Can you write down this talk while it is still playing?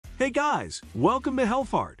Hey guys, welcome to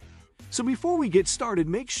Health Art. So before we get started,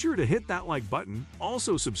 make sure to hit that like button,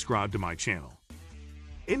 also subscribe to my channel.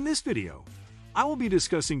 In this video, I will be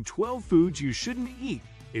discussing 12 foods you shouldn't eat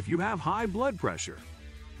if you have high blood pressure.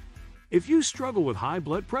 If you struggle with high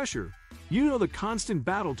blood pressure, you know the constant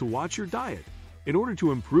battle to watch your diet in order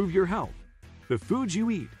to improve your health. The foods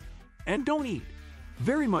you eat and don't eat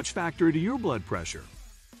very much factor into your blood pressure.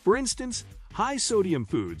 For instance, high sodium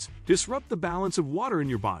foods disrupt the balance of water in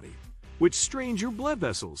your body, which strains your blood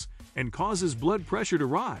vessels and causes blood pressure to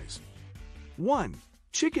rise. 1.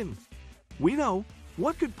 Chicken. We know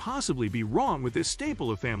what could possibly be wrong with this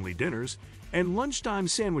staple of family dinners and lunchtime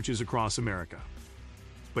sandwiches across America.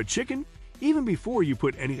 But chicken, even before you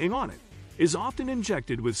put anything on it, is often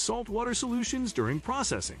injected with saltwater solutions during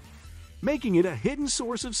processing, making it a hidden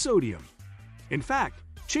source of sodium. In fact,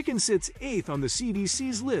 chicken sits 8th on the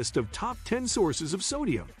CDC's list of top 10 sources of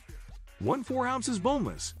sodium. 4 ounces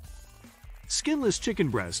boneless. Skinless chicken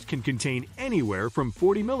breast can contain anywhere from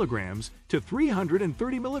 40 milligrams to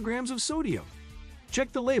 330 milligrams of sodium.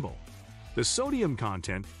 Check the label. The sodium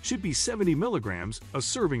content should be 70 milligrams a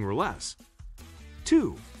serving or less.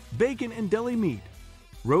 2. Bacon and deli meat.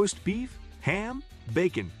 Roast beef, ham,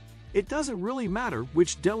 bacon. It doesn't really matter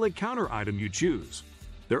which deli counter item you choose.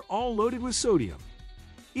 They're all loaded with sodium.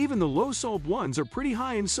 Even the low-salt ones are pretty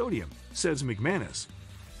high in sodium, says McManus.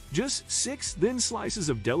 Just 6 thin slices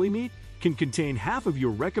of deli meat can contain half of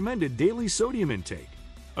your recommended daily sodium intake,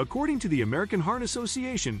 according to the American Heart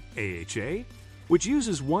Association, AHA, which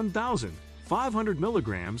uses 1,500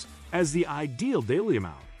 milligrams as the ideal daily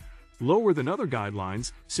amount, lower than other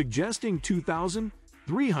guidelines suggesting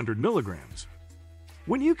 2,300 milligrams.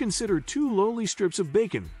 When you consider 2 lowly strips of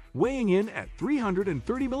bacon weighing in at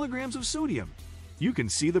 330 milligrams of sodium, you can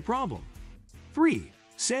see the problem. 3.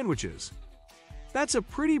 Sandwiches. That's a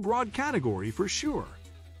pretty broad category for sure.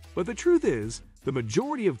 But the truth is, the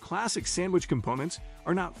majority of classic sandwich components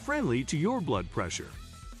are not friendly to your blood pressure.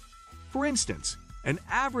 For instance, an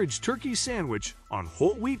average turkey sandwich on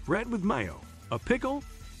whole wheat bread with mayo, a pickle,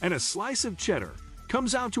 and a slice of cheddar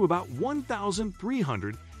comes out to about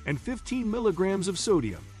 1,315 milligrams of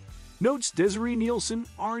sodium, notes Desiree Nielsen,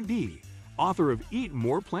 R&D, author of Eat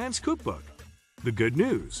More Plants Cookbook. The good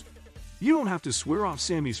news: you don't have to swear off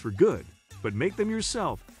Sammys for good, but make them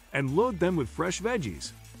yourself and load them with fresh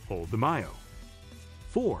veggies. Hold the mayo.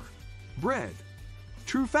 4. Bread.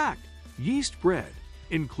 True fact: yeast bread,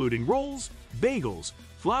 including rolls, bagels,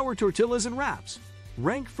 flour tortillas, and wraps,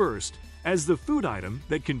 rank first as the food item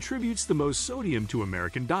that contributes the most sodium to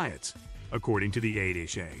American diets, according to the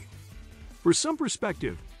AHA. For some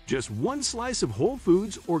perspective, just 1 slice of Whole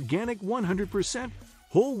Foods organic 100%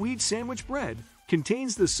 whole wheat sandwich bread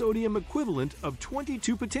contains the sodium equivalent of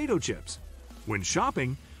 22 potato chips. When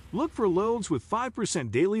shopping, look for loaves with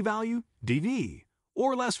 5% daily value, DV,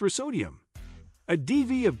 or less for sodium. A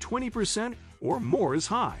DV of 20% or more is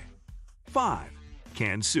high. 5.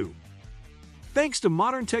 Canned soup. Thanks to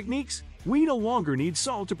modern techniques, we no longer need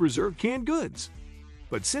salt to preserve canned goods.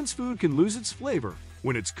 But since food can lose its flavor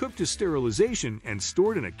when it's cooked to sterilization and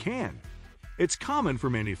stored in a can, it's common for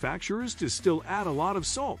manufacturers to still add a lot of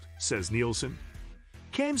salt, says Nielsen.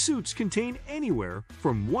 Canned soups contain anywhere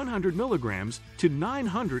from 100 milligrams to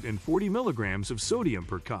 940 milligrams of sodium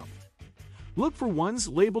per cup. Look for ones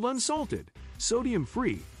labeled unsalted,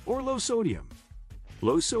 sodium-free, or low sodium.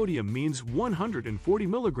 Low sodium means 140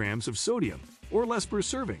 milligrams of sodium or less per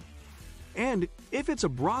serving. And if it's a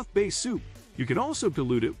broth-based soup, you can also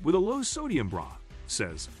dilute it with a low sodium broth,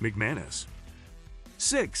 says McManus.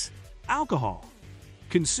 6. Alcohol.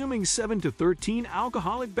 Consuming 7 to 13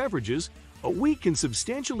 alcoholic beverages a week can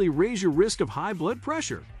substantially raise your risk of high blood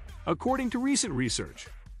pressure, according to recent research.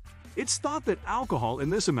 It's thought that alcohol in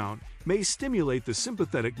this amount may stimulate the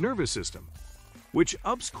sympathetic nervous system, which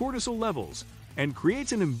ups cortisol levels and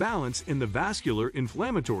creates an imbalance in the vascular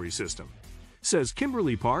inflammatory system, says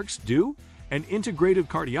Kimberly Parks, an integrative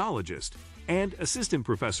cardiologist and assistant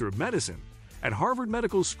professor of medicine at Harvard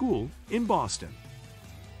Medical School in Boston.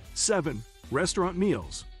 7. Restaurant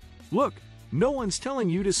meals. Look, no one's telling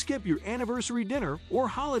you to skip your anniversary dinner or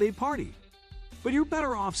holiday party. But you're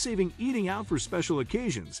better off saving eating out for special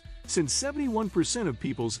occasions, since 71% of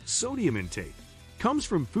people's sodium intake comes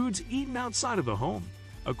from foods eaten outside of the home,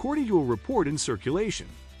 according to a report in Circulation.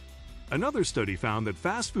 Another study found that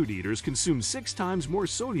fast food eaters consume 6 times more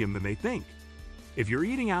sodium than they think. If you're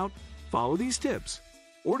eating out, follow these tips.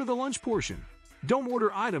 Order the lunch portion. Don't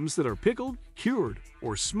order items that are pickled, cured,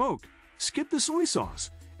 or smoked. Skip the soy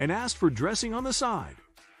sauce and ask for dressing on the side.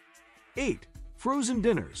 8. Frozen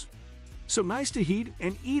dinners. So nice to heat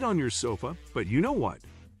and eat on your sofa, but you know what?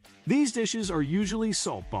 These dishes are usually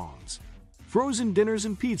salt bombs. Frozen dinners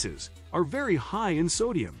and pizzas are very high in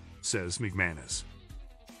sodium, says McManus.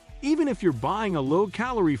 Even if you're buying a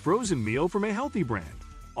low-calorie frozen meal from a healthy brand,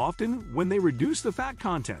 often when they reduce the fat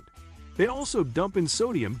content, they also dump in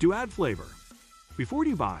sodium to add flavor. Before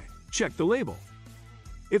you buy, check the label.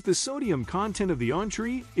 If the sodium content of the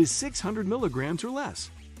entree is 600 milligrams or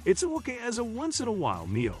less, it's okay as a once-in-a-while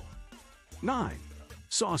meal. 9.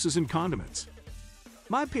 Sauces and condiments.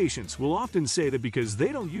 My patients will often say that because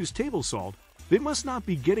they don't use table salt, they must not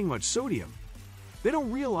be getting much sodium. They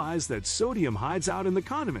don't realize that sodium hides out in the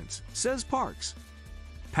condiments, says Parks.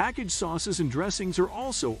 Packaged sauces and dressings are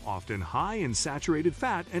also often high in saturated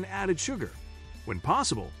fat and added sugar. When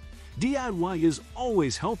possible, DIY is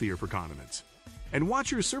always healthier for condiments. And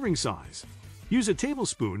watch your serving size. Use a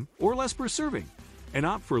tablespoon or less per serving, and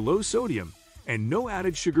opt for low sodium and no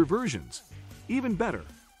added sugar versions. Even better,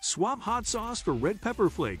 swap hot sauce for red pepper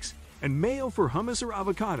flakes and mayo for hummus or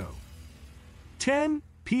avocado. 10.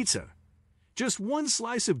 Pizza. Just one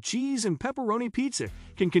slice of cheese and pepperoni pizza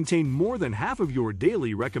can contain more than half of your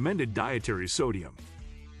daily recommended dietary sodium.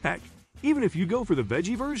 Heck, even if you go for the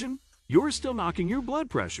veggie version, you're still knocking your blood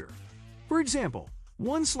pressure. For example,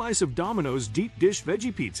 one slice of Domino's deep dish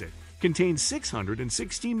veggie pizza contains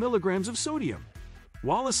 616 milligrams of sodium,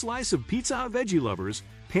 while a slice of Pizza Hut Veggie Lovers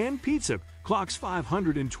pan pizza clocks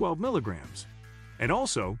 512 milligrams. And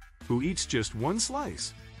also, who eats just one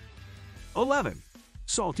slice? 11.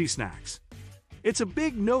 Salty snacks. It's a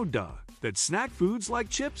big no-duh that snack foods like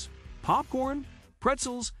chips, popcorn,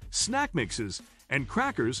 pretzels, snack mixes, and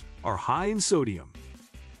crackers are high in sodium.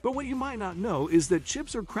 But what you might not know is that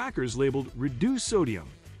chips or crackers labeled reduced sodium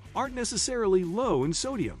aren't necessarily low in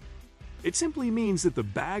sodium. It simply means that the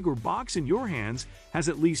bag or box in your hands has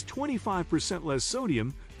at least 25% less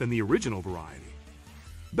sodium than the original variety.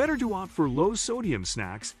 Better to opt for low-sodium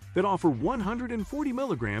snacks that offer 140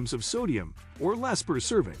 milligrams of sodium or less per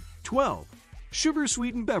serving. 12.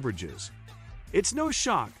 Sugar-sweetened beverages. It's no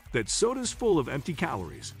shock that soda's full of empty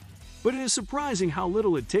calories, but it is surprising how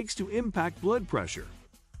little it takes to impact blood pressure.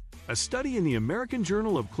 A study in the American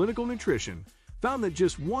Journal of Clinical Nutrition found that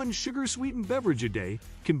just one sugar-sweetened beverage a day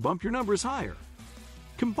can bump your numbers higher.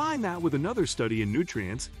 Combine that with another study in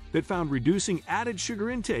nutrients that found reducing added sugar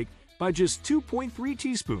intake by just 2.3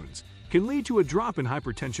 teaspoons can lead to a drop in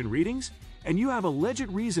hypertension readings, and you have a legit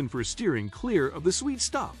reason for steering clear of the sweet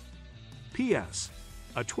stuff. P.S.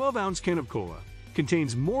 A 12-ounce can of cola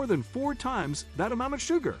contains more than 4 times that amount of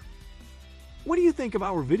sugar. What do you think of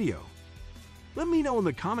our video? Let me know in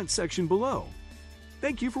the comment section below.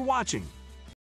 Thank you for watching.